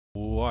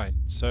Right,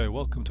 so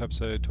welcome to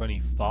episode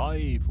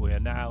 25. We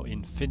are now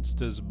in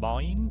Finster's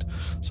Mind.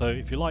 So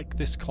if you like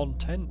this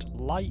content,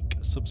 like,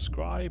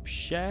 subscribe,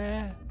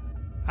 share,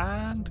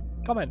 and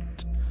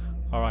comment.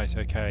 Alright,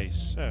 okay,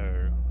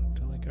 so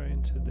do I go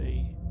into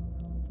the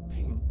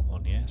pink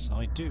one? Yes,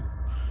 I do.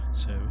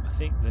 So I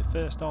think the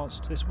first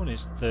answer to this one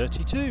is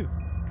 32.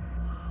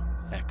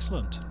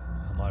 Excellent.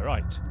 Am I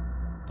right?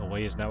 The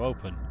way is now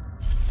open.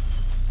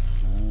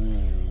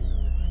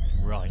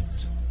 Ooh, right.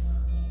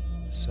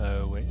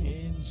 So we're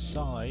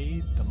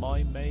inside the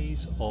mine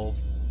maze of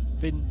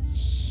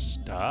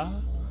Finster,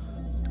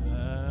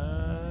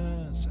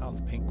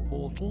 South Pink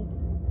Portal,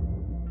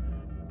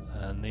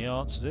 and the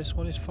answer to this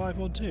one is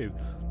 512.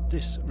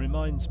 This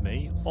reminds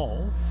me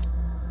of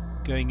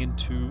going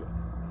into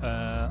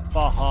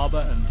Far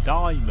Harbour and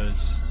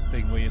Dimers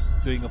thing where you're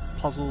doing a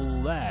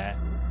puzzle there.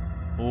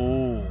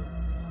 Oh,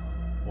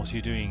 what are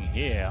you doing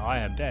here? I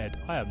am dead.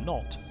 I am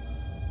not.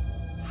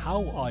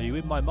 How are you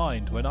in my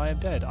mind when I am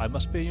dead? I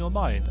must be in your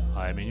mind.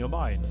 I am in your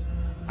mind.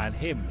 And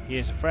him, he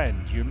is a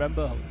friend. You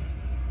remember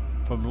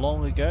from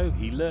long ago,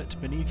 he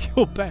lurked beneath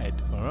your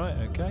bed. Alright,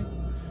 okay.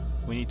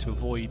 We need to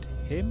avoid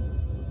him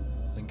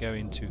and go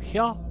into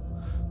here.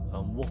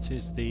 And what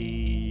is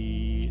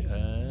the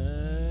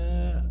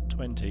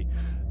 20?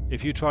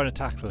 If you're trying to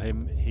tackle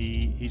him,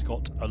 he's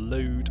got a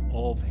load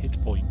of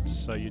hit points,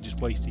 so you're just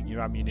wasting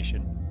your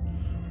ammunition.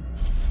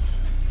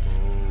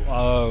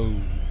 Oh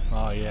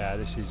yeah,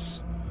 this is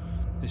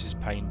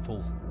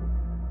painful.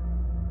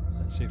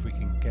 Let's see if we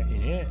can get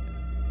in here.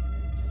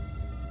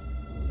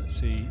 Let's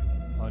see.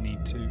 I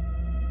need to.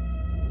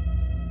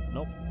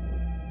 Nope.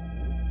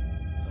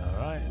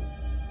 Alright.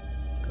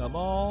 Come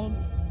on.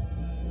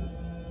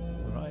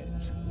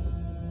 Right.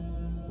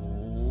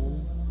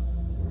 Oh.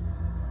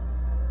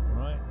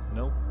 Right.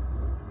 Nope.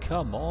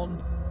 Come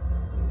on.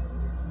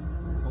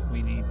 What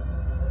we need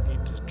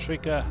to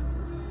trigger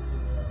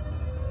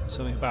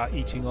something about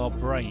eating our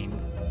brain.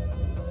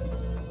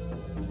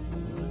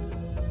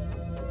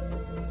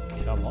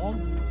 Come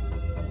on.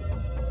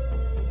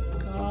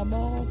 Come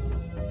on.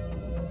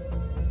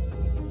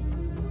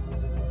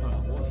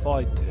 Right, what if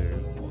I do?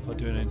 What if I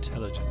do an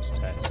intelligence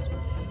test?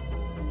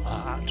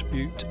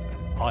 Attribute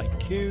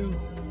IQ.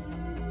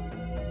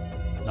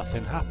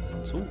 Nothing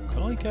happens. Oh,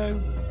 can I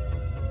go?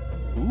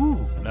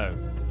 Ooh, no.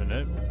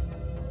 No.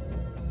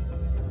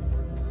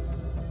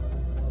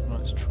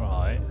 Let's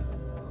try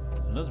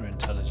another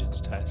intelligence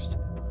test.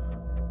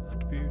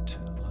 Attribute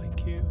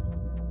IQ.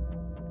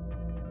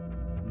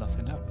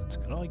 Nothing happens.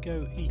 Can I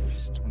go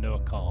east? No, I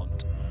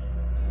can't.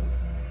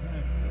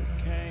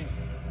 Okay.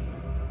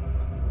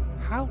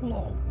 How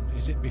long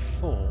is it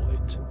before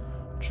it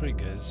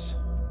triggers?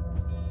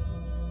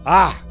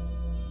 Ah!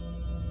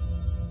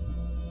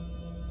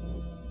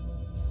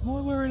 Am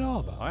I wearing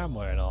armour? I am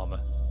wearing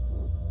armour.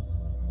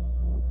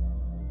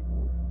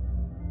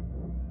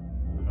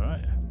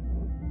 Alright.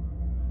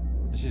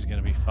 This is going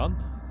to be fun.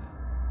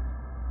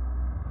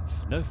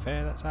 No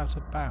fair, that's out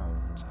of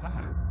bounds.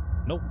 Ah!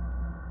 Nope.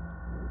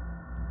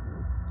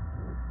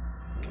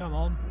 Come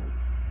on.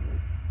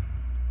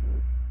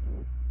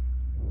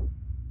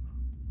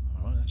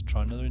 Alright, let's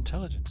try another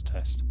intelligence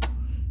test.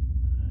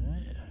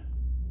 Right.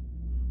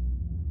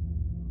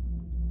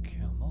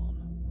 Come on.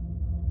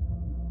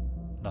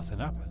 Nothing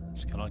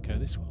happens. Can I go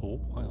this way?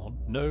 Oh, hang on.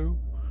 No.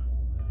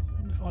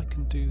 I wonder if I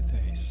can do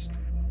this.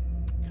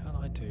 Can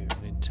I do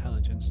an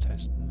intelligence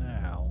test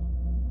now?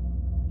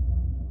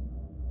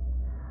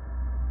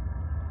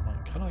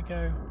 Right, can I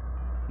go?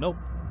 Nope.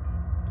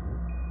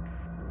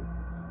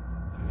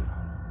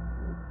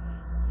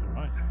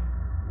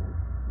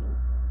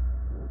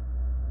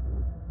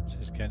 This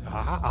is getting...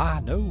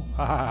 no!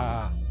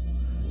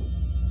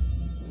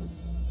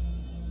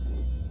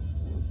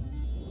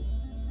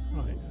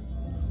 Right.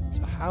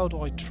 So how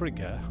do I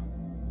trigger?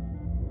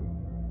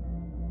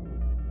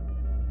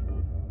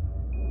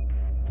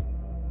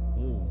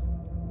 Ooh.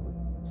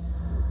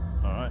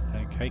 Alright,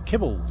 okay.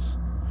 Kibbles!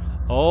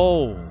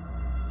 Oh!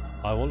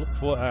 I will look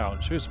for it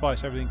out. True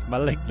spice, everything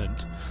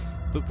malignant.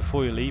 Look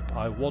before you leap.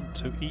 I want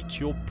to eat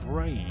your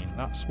brain.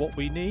 That's what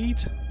we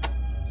need.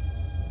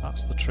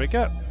 That's the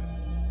trigger.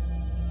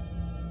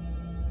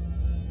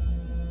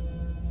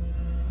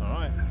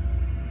 Alright.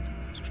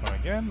 Let's try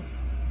again.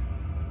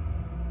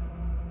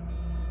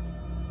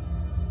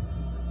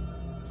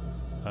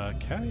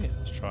 Okay,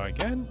 let's try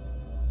again.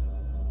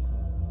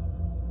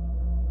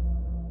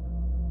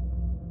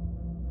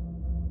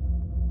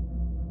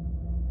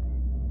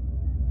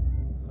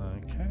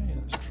 Okay,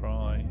 let's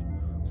try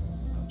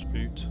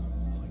attribute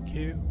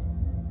IQ.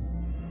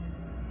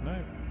 No.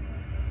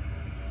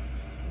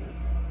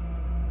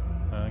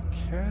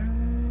 Okay.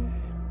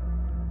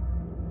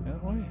 That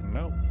way?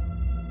 Nope.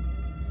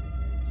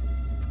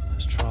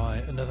 Let's try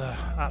another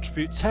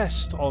attribute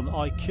test on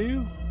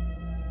IQ.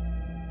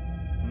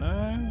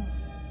 No.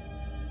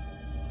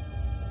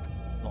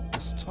 Not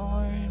this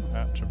time.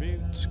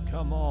 Attribute.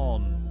 Come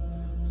on.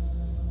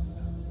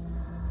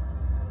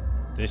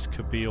 This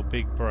could be your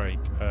big break.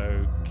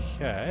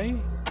 Okay.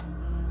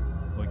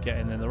 We're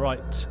getting in the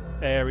right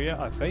area,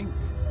 I think.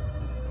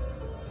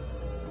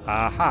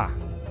 Aha!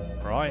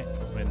 Right,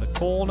 we're in the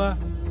corner.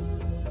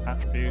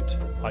 Attribute,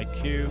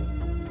 IQ.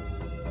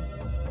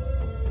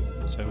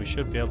 So we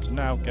should be able to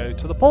now go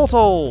to the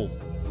portal!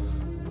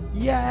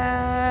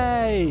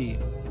 Yay!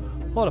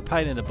 What a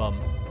pain in the bum.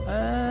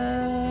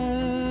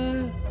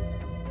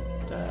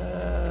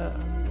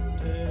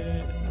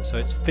 So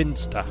it's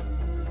Finster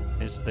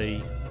is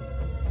the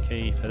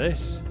key for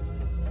this.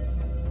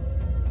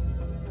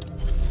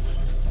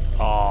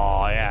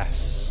 Ah,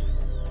 yes.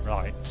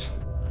 Right.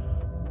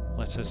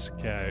 Let us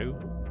go.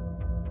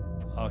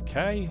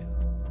 Okay.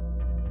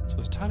 So I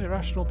was totally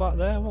irrational back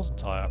there,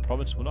 wasn't I? I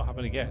promise will not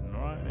happen again.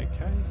 Right,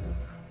 okay.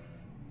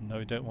 No,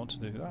 we don't want to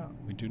do that.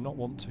 We do not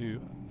want to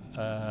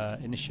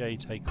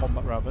initiate a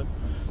combat rabbit.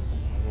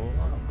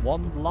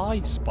 One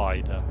lie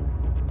spider.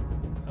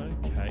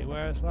 Okay,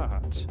 where is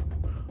that?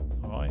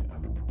 Alright.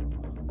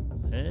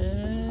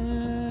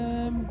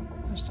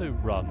 Let's do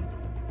run.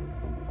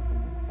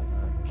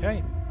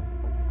 Okay.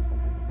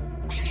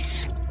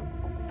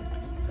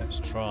 Let's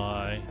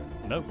try...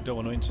 Nope, don't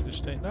want to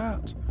initiate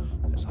that.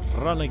 Let's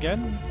run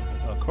again.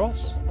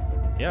 Across.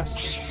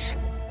 Yes.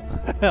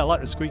 I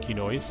like the squeaky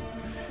noise.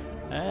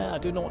 I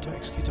do not want to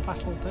execute a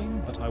battle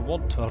thing, but I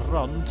want to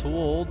run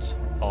towards...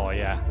 Oh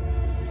yeah.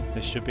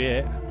 This should be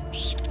it.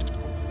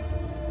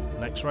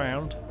 Next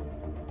round.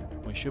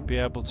 We should be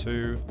able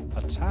to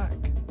attack.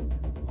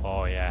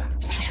 Oh yeah.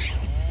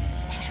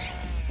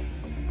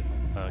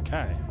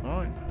 Okay,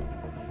 right.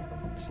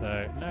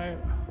 So, no.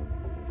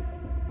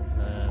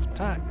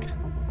 Attack.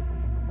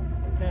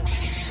 Yeah.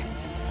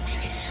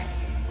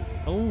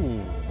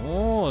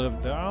 Oh,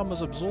 the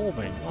armor's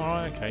absorbing.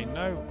 Alright, okay,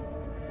 no.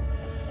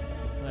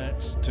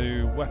 Let's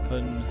do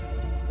weapon.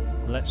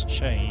 Let's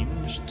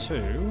change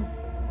to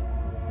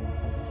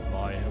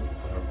my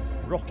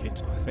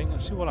rocket, I think.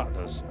 Let's see what that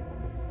does.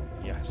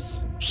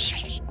 Yes.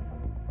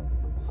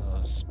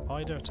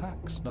 Spider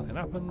attacks, nothing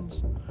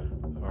happens.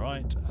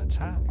 Alright,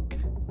 attack.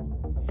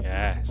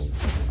 Yes.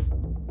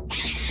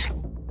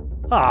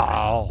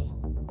 Oh!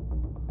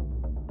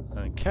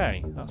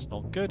 Okay, that's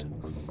not good.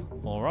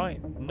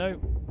 Alright, no.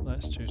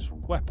 Let's choose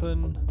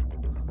weapon.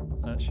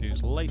 Let's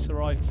use laser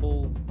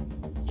rifle.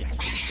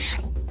 Yes.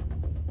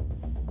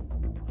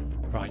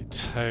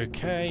 Right,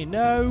 okay,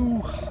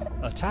 no!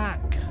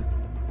 Attack!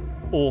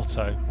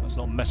 Auto. Let's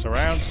not mess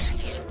around.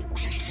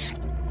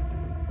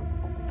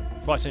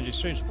 Right, energy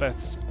streams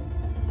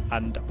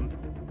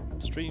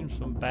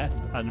from Beth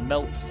and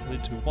melts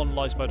into one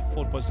life spider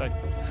for 40 points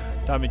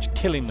damage,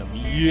 killing them.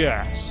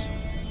 Yes!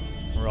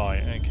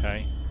 Right,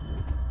 okay.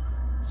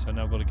 So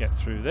now I've got to get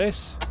through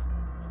this.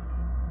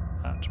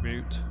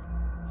 Attribute,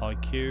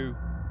 IQ.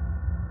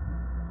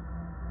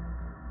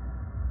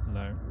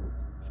 No.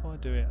 If I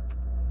do it,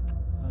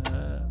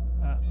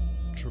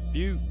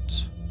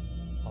 attribute,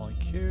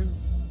 IQ.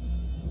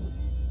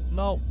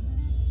 No.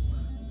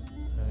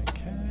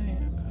 Okay.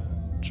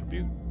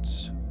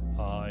 Attribute,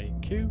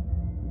 IQ.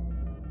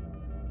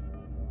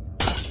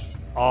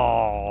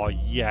 Oh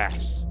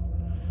yes.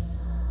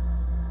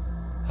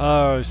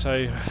 Oh,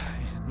 so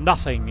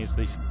nothing is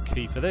the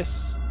key for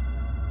this.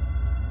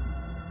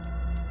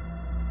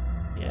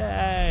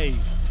 Yay!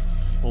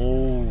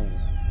 Oh,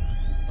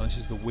 this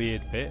is the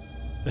weird bit.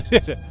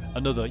 Yet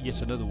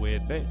another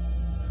weird bit.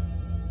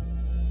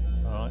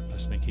 Alright,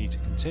 pressing the key to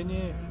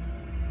continue.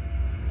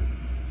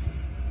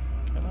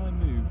 Can I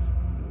move?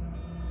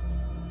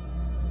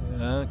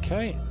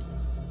 Okay.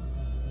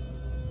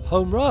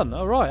 Home run.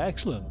 Alright,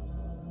 excellent.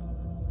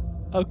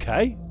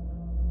 Okay.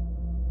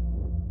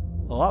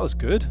 Well, that was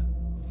good.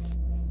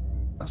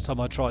 Last time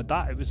I tried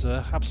that, it was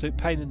an absolute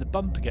pain in the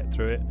bum to get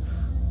through it.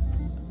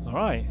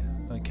 Alright.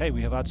 Okay,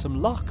 we have had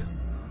some luck.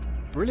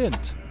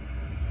 Brilliant.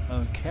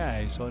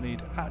 Okay, so I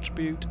need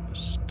attribute,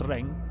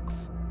 strength.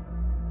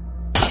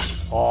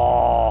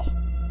 Oh!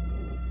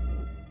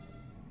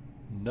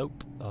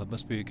 Nope. Oh, it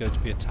must be going to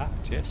be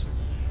attacked, yes.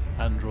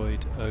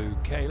 Android,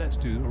 okay, let's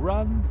do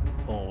run.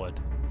 Forward.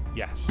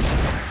 Yes.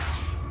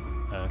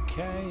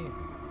 Okay.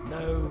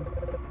 No.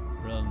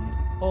 Run.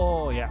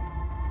 Oh, yeah.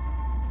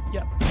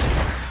 Yep.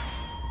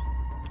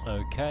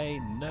 Okay,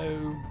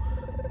 no.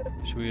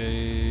 Should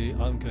we...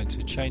 I'm going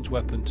to change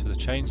weapon to the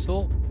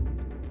chainsaw.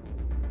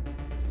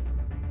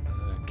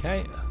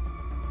 Okay.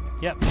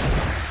 Yep.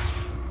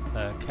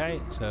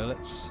 Okay, so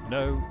let's...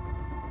 No.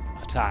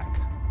 Attack.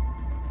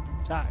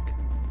 Attack.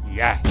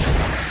 Yes.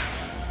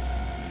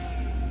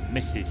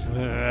 Misses.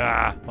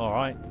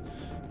 Alright.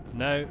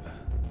 No.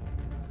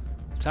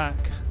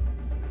 Attack.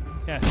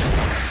 Yes.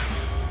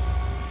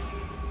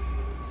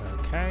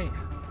 Okay.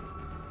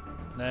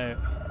 No.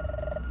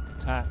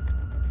 Attack.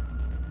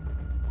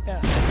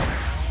 Yeah.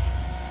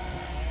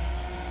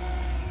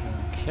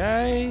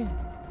 Okay.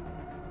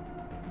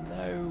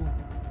 No.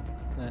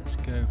 Let's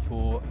go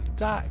for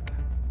attack.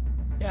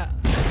 Yeah.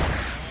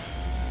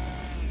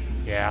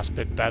 Yeah, that's a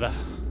bit better.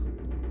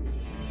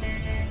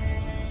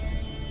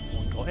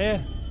 What we got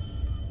here?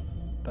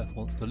 Beth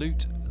wants the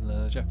loot and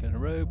the jacket and a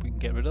robe. We can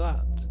get rid of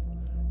that.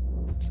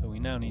 So we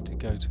now need to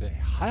go to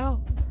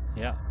hell.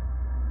 Yeah.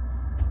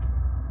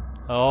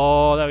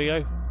 Oh, there we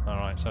go.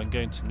 Alright, so I'm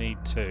going to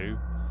need to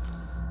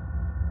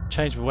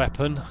Change my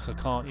weapon. I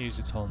can't use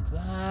it on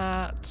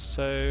that.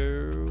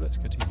 So let's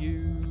go to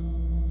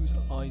use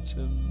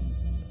item.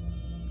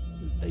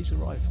 Laser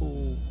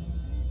rifle.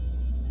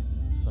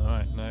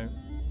 Alright, no.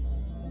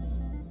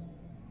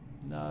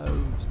 No.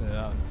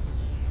 So,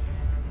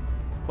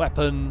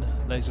 weapon,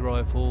 laser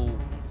rifle.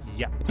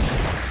 Yep.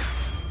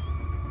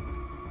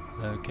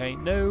 Okay,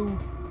 no.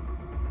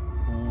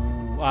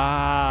 Ooh,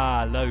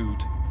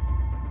 load.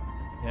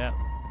 Yep.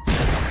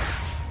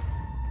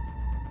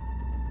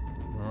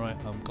 Alright,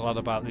 I'm glad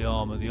about the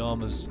armour. The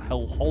armour's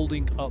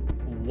holding up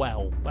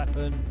well.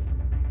 Weapon.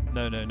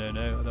 No, no, no,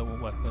 no. I don't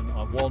want weapon.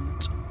 I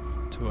want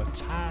to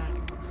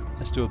attack.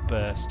 Let's do a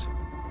burst.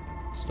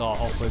 Start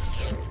off with.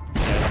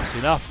 Yeah, that's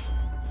enough.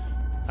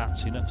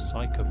 That's enough.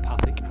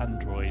 Psychopathic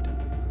android.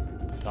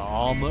 The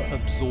armour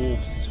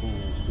absorbs it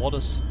all.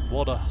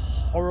 What a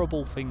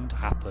horrible thing to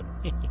happen.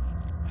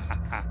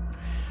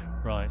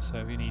 Right,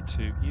 so we need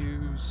to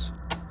use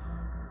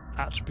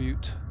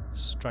attribute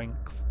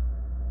strength.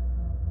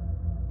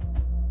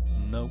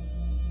 Nope.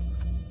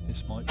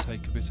 This might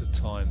take a bit of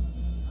time.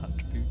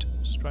 Attribute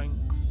strength.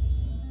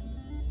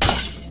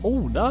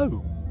 Oh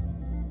no!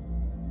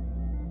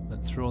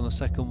 Went through on the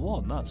second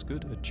one. That's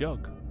good. A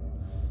jug.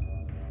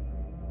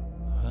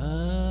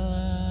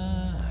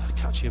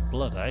 Catch your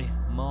blood, eh?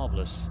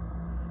 Marvellous.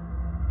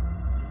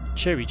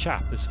 Cheery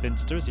chap, this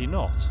Finster, is he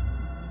not?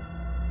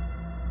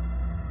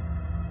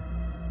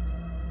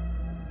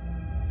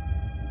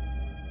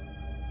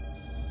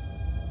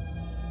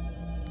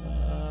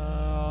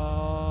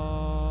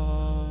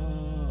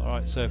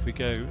 Alright, so if we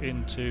go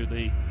into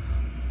the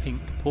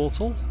pink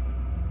portal.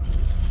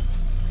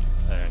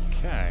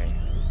 Okay.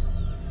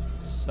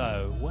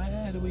 So,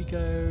 where do we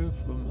go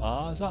from...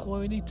 is that where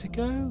we need to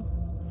go?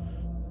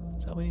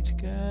 Is that where we need to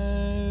go?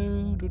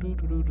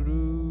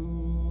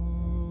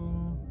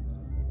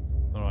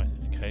 Alright,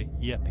 okay.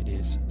 Yep, it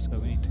is. So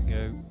we need to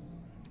go...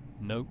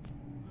 Nope.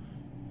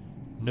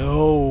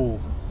 No!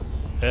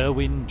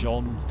 Erwin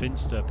John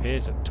Finster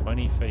appears at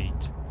 20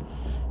 feet.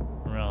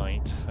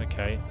 Right,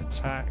 okay.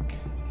 Attack.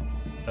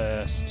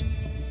 Burst.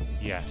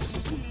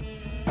 Yes.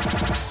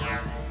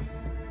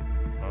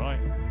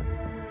 Alright.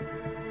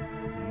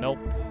 Nope.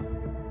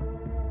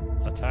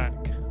 Attack.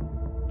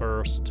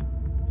 Burst.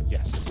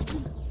 Yes.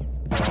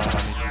 I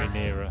need to be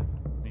nearer.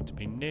 Need to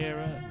be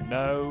nearer.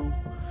 No.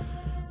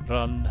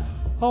 Run.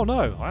 Oh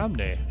no, I am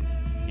near.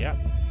 Yep.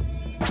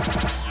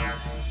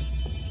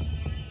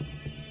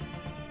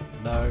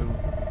 No.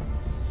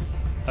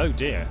 Oh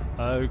dear.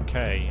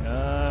 Okay.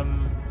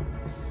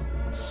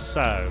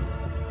 So.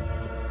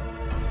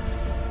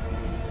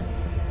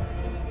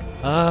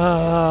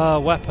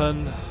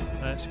 Weapon.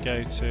 Let's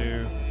go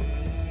to.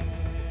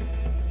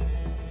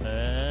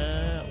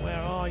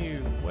 Where are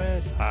you?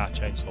 Where's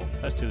chainsaw?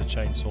 Let's do the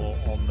chainsaw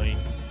on the.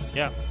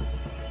 Yep.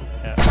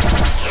 Yep.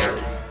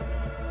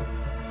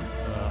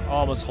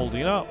 Armor's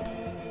holding up.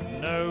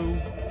 No.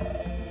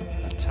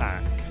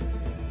 Attack.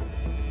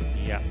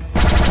 Yep.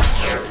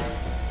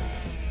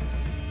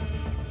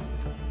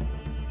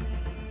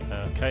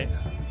 Okay.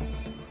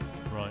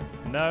 Right.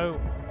 No.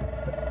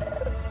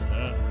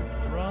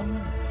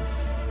 Run.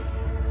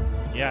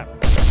 Yeah.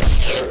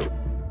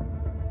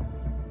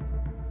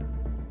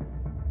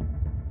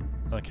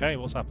 Okay,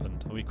 what's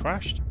happened? Have we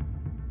crashed?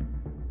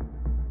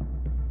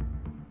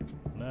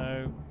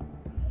 No.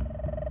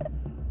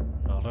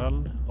 Well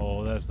done.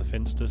 Oh, there's the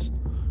Finsters.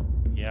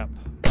 Yep.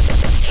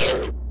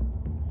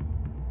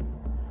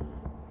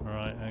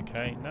 Right,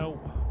 okay. No.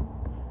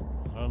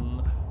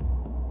 Run.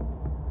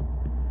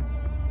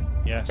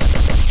 Yes.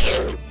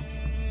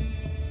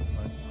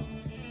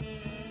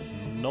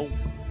 Nope.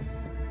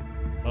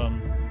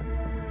 Run.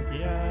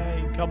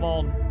 Yay, come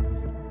on.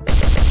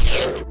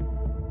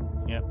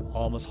 Yep,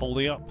 armor's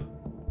holding up.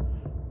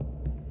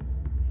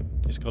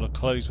 Just got to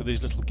close with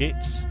these little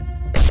gits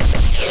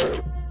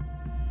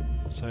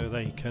so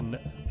they can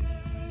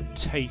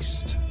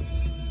taste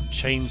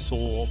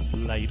chainsaw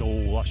blade.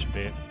 Oh, that should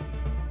be it.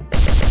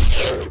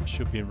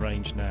 Should be in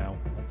range now,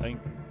 I think.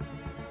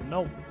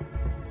 Nope.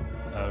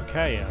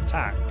 Okay,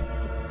 attack.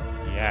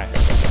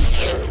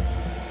 Yes.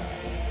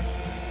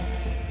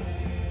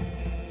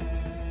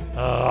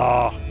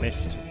 Ah,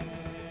 missed.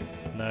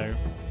 No.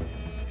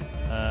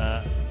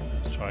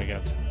 Let's try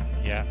again.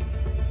 Yeah.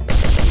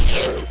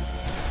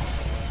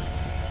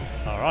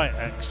 Alright,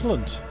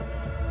 excellent.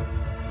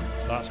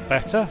 So that's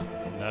better.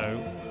 No.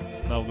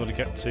 Now we've got to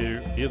get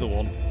to the other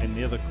one in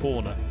the other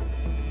corner.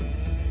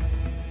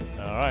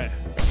 Alright.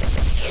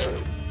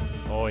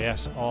 Oh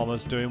yes,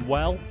 armor's doing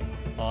well.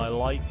 I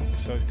like,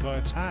 so it's got to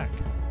attack.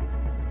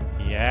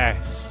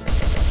 Yes.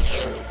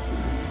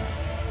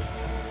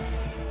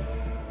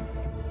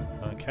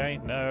 Okay,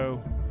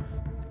 no.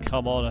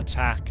 Come on,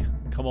 attack.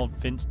 Come on,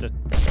 Finster.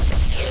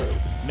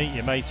 Meet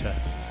your maker.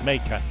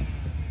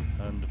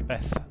 And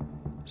Beth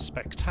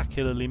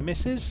spectacularly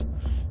misses.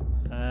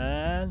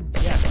 And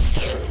yeah.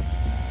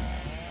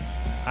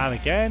 And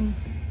again.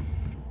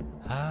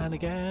 And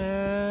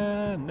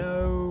again.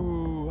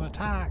 No.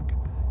 Attack.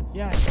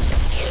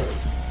 Yes.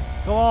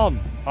 Come on.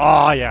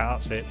 Ah, yeah,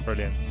 that's it.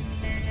 Brilliant.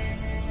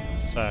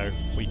 So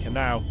we can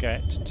now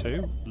get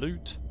to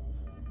loot.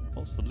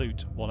 What's the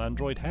loot? One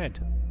android head.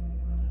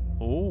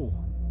 Oh.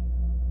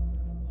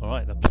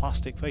 Alright, the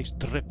plastic face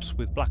drips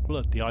with black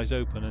blood. The eyes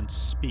open and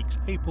speaks.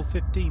 April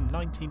 15,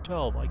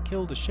 1912. I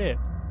killed a ship.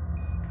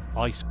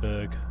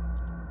 Iceberg.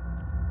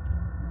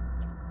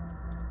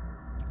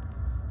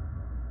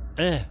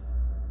 The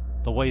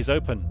way's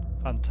open.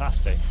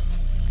 Fantastic.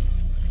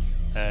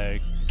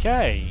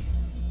 Okay.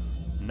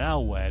 Now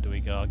where do we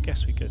go? I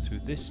guess we go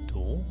through this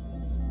door.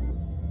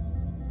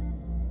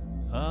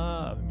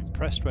 Ah, I'm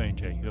impressed,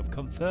 Ranger. You have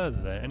come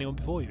further than anyone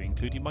before you,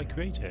 including my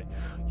creator.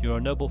 You are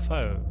a noble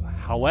foe.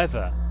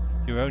 However,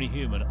 you are only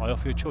human. I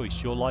offer you a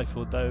choice. Your life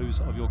or those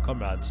of your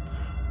comrades.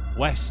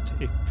 West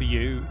if for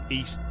you,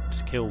 east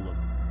to kill them.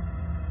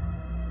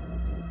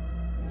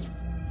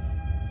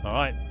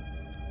 Alright.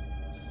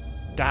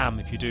 Damn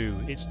if you do.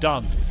 It's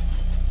done.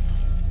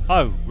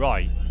 Oh,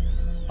 right.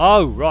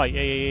 Oh, right.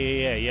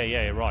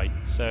 Yeah, right.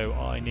 So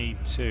I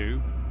need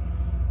to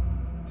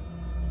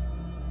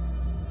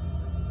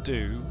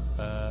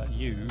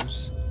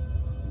use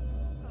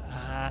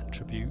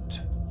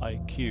attribute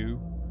IQ.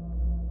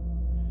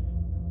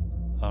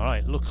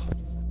 Alright, look,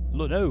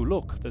 no,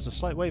 look, there's a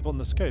slight wave on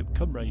the scope.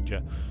 Come,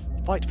 Ranger.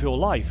 Fight for your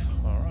life.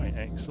 Alright,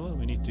 excellent.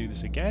 We need to do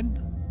this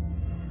again.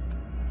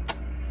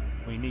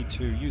 We need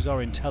to use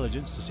our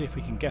intelligence to see if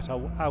we can get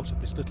out of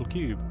this little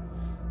cube.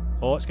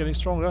 Oh, it's getting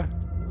stronger.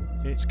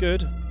 It's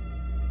good.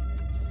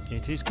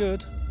 It is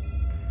good.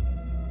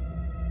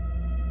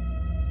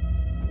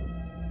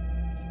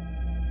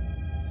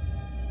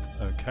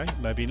 Okay,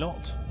 maybe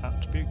not.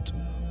 Attribute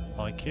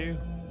IQ.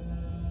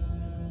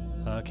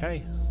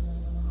 Okay.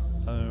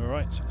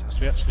 Alright, so it has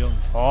to be actually on.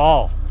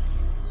 Oh!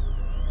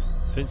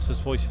 Finster's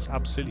voice is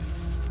absolutely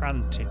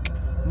frantic.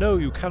 No,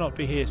 you cannot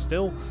be here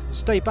still.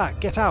 Stay back,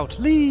 get out,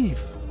 leave!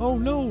 Oh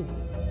no!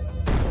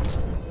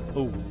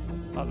 Oh,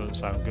 that doesn't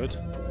sound good.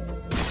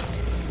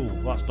 Oh,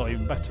 that's not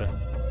even better.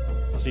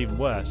 That's even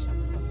worse.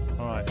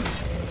 Alright.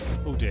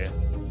 Oh dear.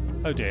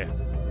 Oh dear.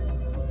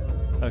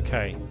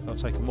 Okay, I've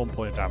taken 1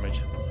 point of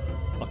damage.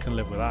 I can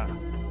live with that.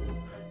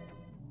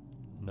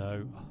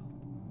 No.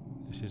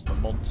 This is the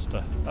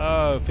monster.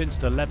 Oh,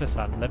 Finster,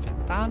 Levithan.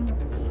 Levithan?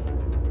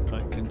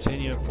 Right,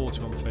 continue at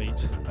 41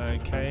 feet.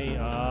 Okay,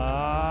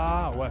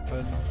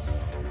 weapon.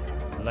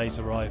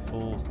 Laser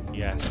rifle.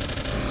 Yes.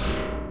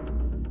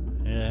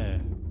 Yeah.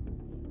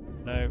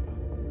 No.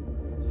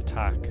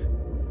 Attack.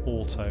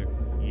 Auto.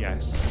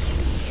 Yes.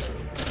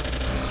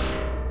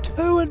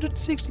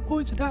 260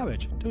 points of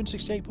damage.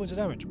 268 points of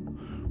damage.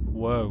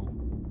 Whoa.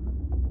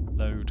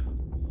 Load.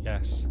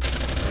 Yes.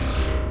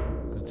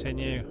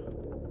 Continue.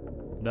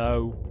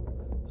 No.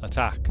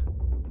 Attack.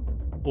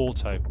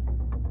 Auto.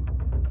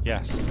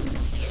 Yes.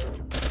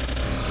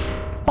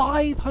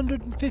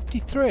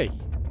 553!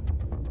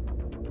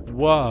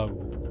 Whoa.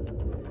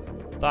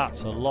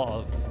 That's a lot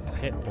of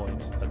hit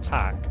points.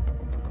 Attack.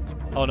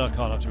 Oh no, I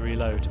can't. I have to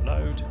reload.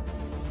 Load.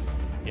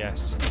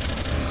 Yes.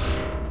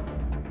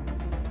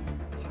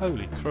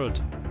 Holy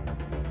crud.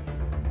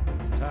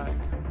 Attack.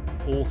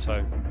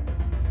 Auto.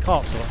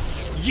 Can't select.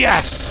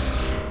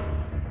 Yes!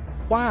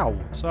 Wow.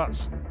 So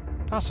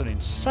that's an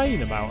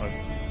insane amount of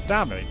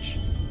damage.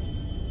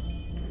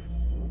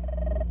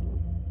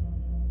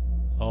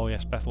 Oh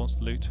yes, Beth wants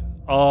the loot.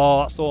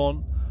 Oh, that's the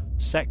one.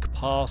 Sec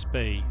Pass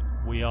B.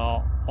 We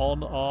are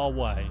on our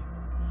way.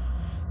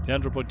 The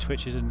android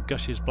twitches and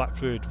gushes black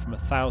fluid from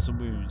 1,000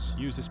 wounds.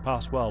 Use this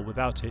pass well.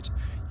 Without it,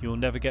 you will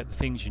never get the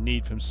things you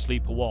need from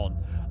Sleeper 1.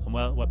 And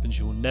without weapons,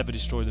 you will never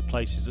destroy the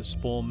places that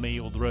spawn me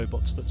or the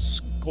robots that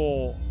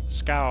scour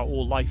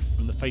all life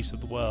from the face of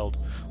the world.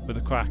 With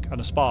a crack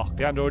and a spark,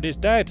 the android is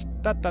dead.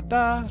 Da da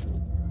da.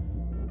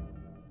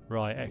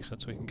 Right,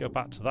 excellent. So we can go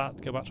back to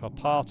that. Go back to our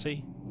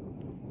party.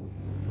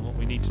 And what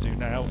we need to do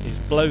now is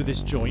blow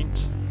this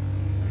joint.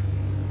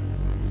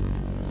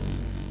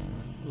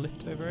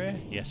 Lift over here?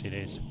 Yes, it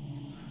is.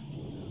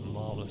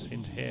 Marvellous.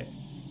 Into here.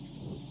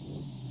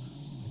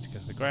 Need to go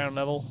to the ground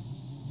level.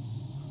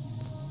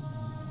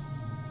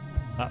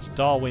 That's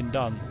Darwin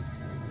done.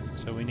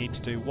 So we need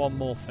to do one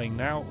more thing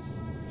now,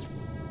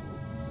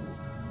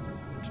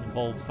 which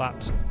involves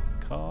that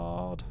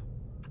card.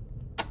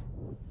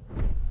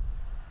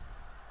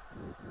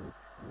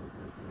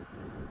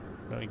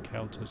 No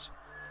encounters.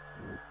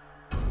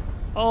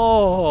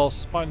 Oh,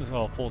 spinal.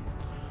 Oh, fun.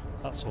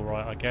 That's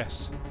alright, I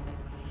guess.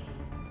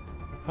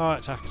 Alright,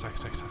 attack.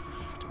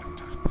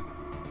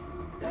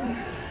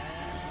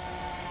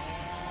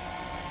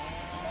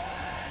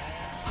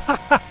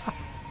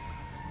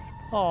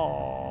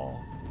 Oh.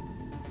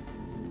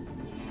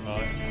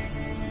 Right.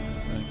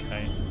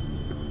 Okay.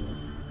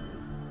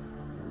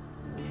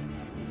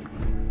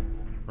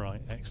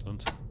 Right,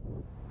 excellent.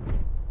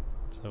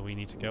 So we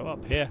need to go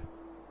up here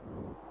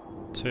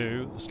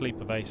to the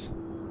sleeper base.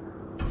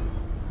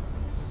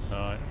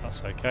 Alright,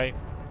 that's okay.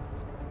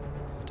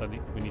 I don't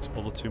think we need to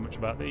bother too much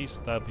about these.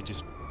 They'll be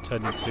just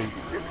turned into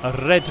a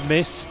red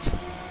mist.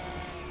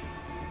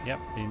 Yep,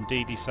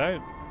 indeedy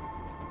so.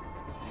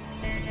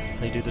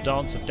 They do the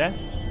dance of death.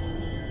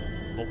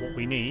 But what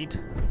we need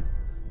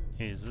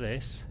is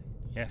this.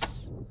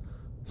 Yes.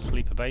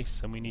 Sleeper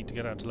base, and we need to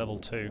get out to level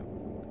 2.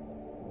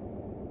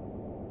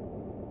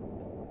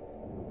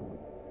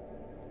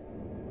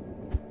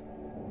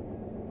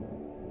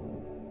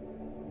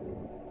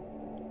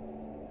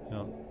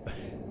 Oh.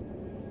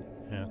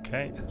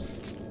 Okay.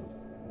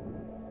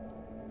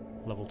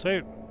 Level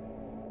 2.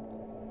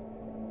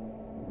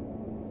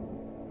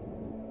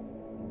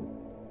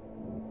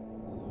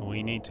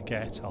 We need to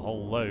get a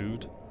whole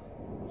load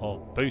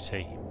of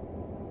booty,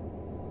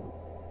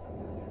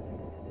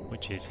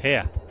 which is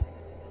here.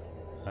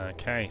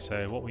 Okay,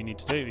 so what we need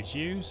to do is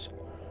use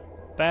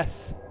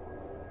Beth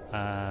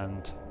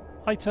and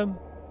item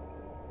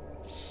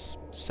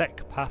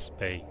sec pass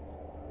B.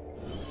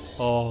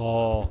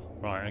 Oh,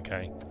 right,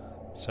 okay.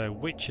 So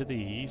which of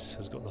these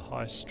has got the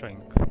highest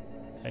strength?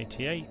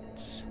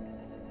 88.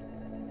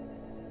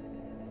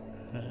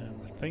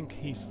 I think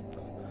he's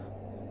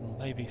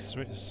maybe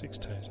 6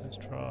 toes. Let's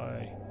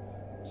try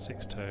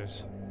 6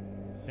 toes.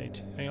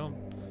 80. Hang on,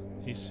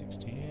 he's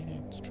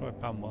 68. Let's try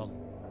Bamwell.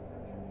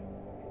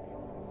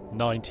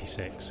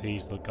 96.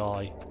 He's the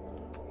guy.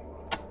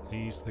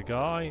 He's the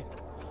guy.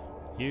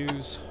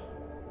 Use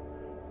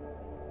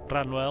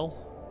Branwell.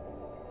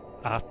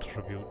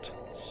 Attribute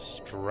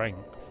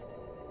strength.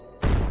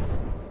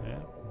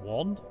 Yeah,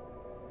 1.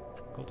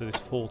 Got to do this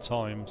 4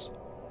 times.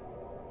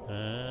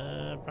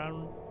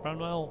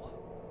 Branwell.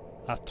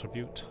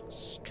 Attribute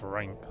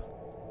strength.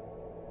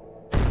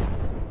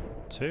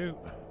 2.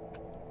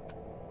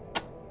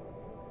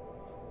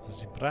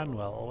 Is it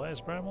Branwell?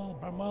 Where's Branwell?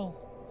 Branwell.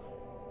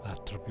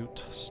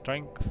 Attribute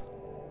strength.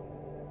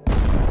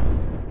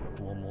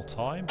 1 more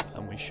time,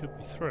 and we should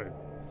be through.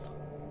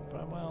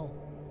 Branwell.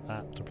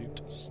 Attribute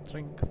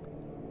strength.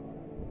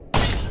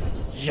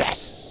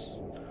 Yes!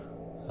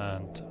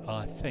 And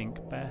I think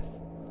Beth.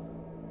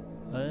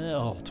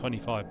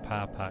 25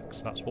 power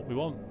packs. That's what we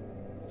want.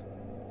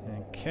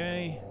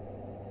 Okay.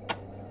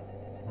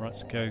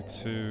 Let's go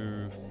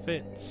to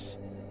Fitz.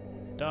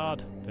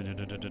 Dad.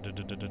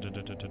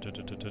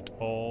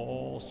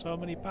 Oh, so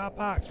many power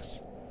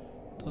packs.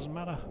 Doesn't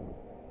matter.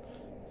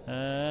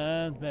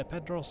 And Mayor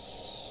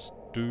Pedros.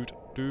 Dude.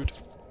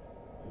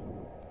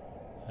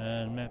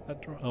 And Mayor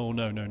Pedros. Oh,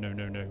 no.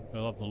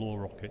 We'll have the law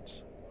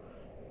rockets.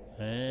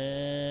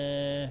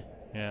 Yeah,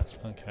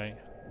 okay.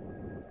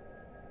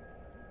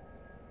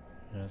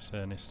 Yes,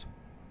 Ernest.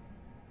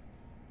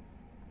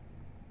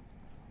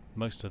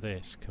 Most of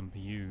this can be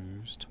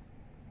used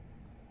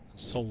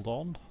sold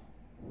on.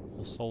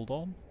 Let's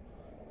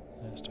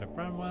do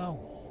Bramwell.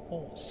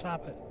 Oh,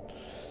 Sabbath.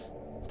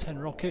 10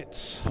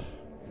 rockets.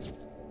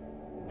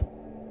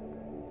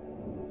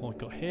 What we've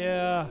got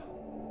here.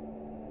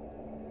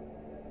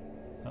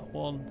 That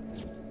one.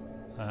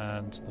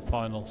 And the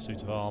final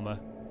suit of armour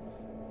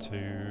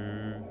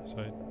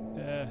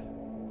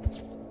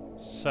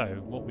So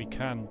what we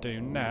can do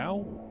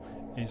now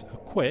is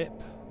equip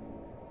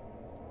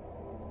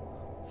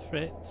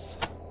Fritz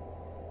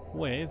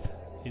with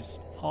his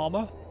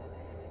armour.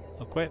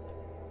 Equip.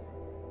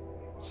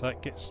 So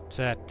that gets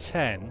to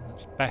 10,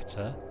 that's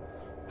better.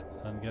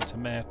 And go to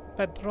Mayor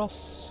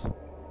Pedros.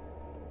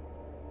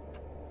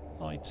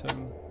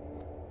 Item.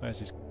 Where's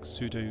his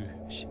pseudo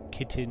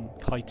chitin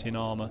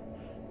armour?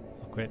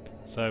 Equip.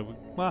 So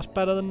well, that's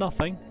better than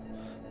nothing.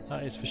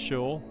 That is for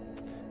sure.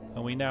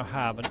 And we now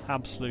have an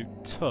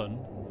absolute ton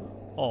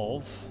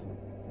of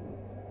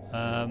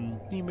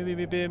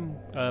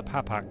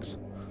power packs.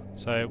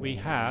 So we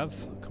have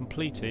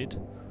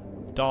completed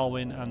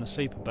Darwin and the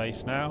sleeper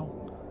base now.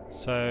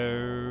 So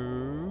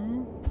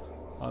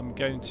I'm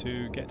going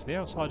to get to the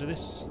outside of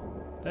this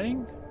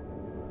thing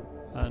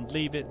and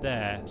leave it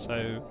there.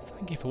 So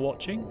thank you for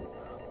watching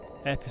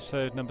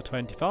episode number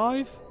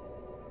 25.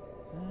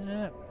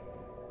 And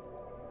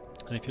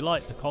if you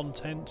like the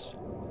content,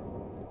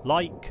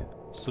 like,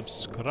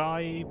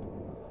 subscribe,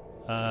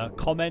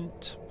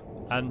 comment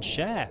and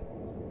share.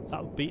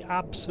 That would be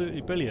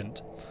absolutely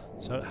brilliant.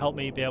 So it'll help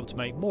me be able to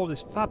make more of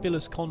this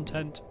fabulous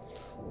content.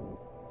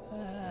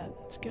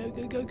 Let's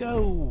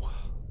go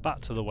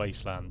back to the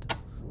Wasteland.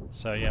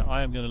 So yeah,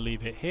 I am going to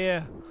leave it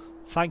here.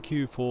 Thank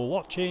you for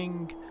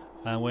watching,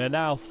 and we're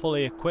now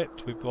fully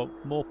equipped. We've got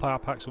more power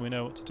packs than we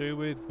know what to do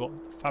with. We've got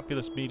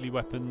fabulous melee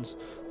weapons,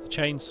 the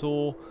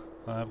chainsaw.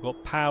 I've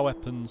got power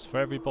weapons for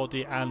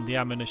everybody and the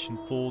ammunition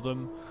for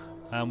them,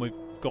 and we've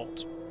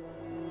got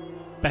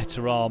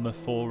better armour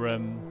for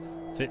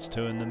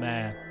Fitzto and the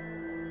Mayor.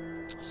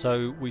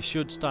 So we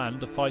should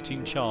stand a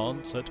fighting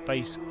chance at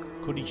base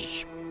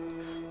Kurish.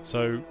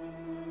 So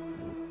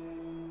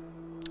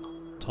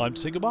time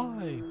to say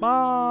goodbye.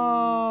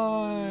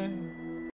 Bye!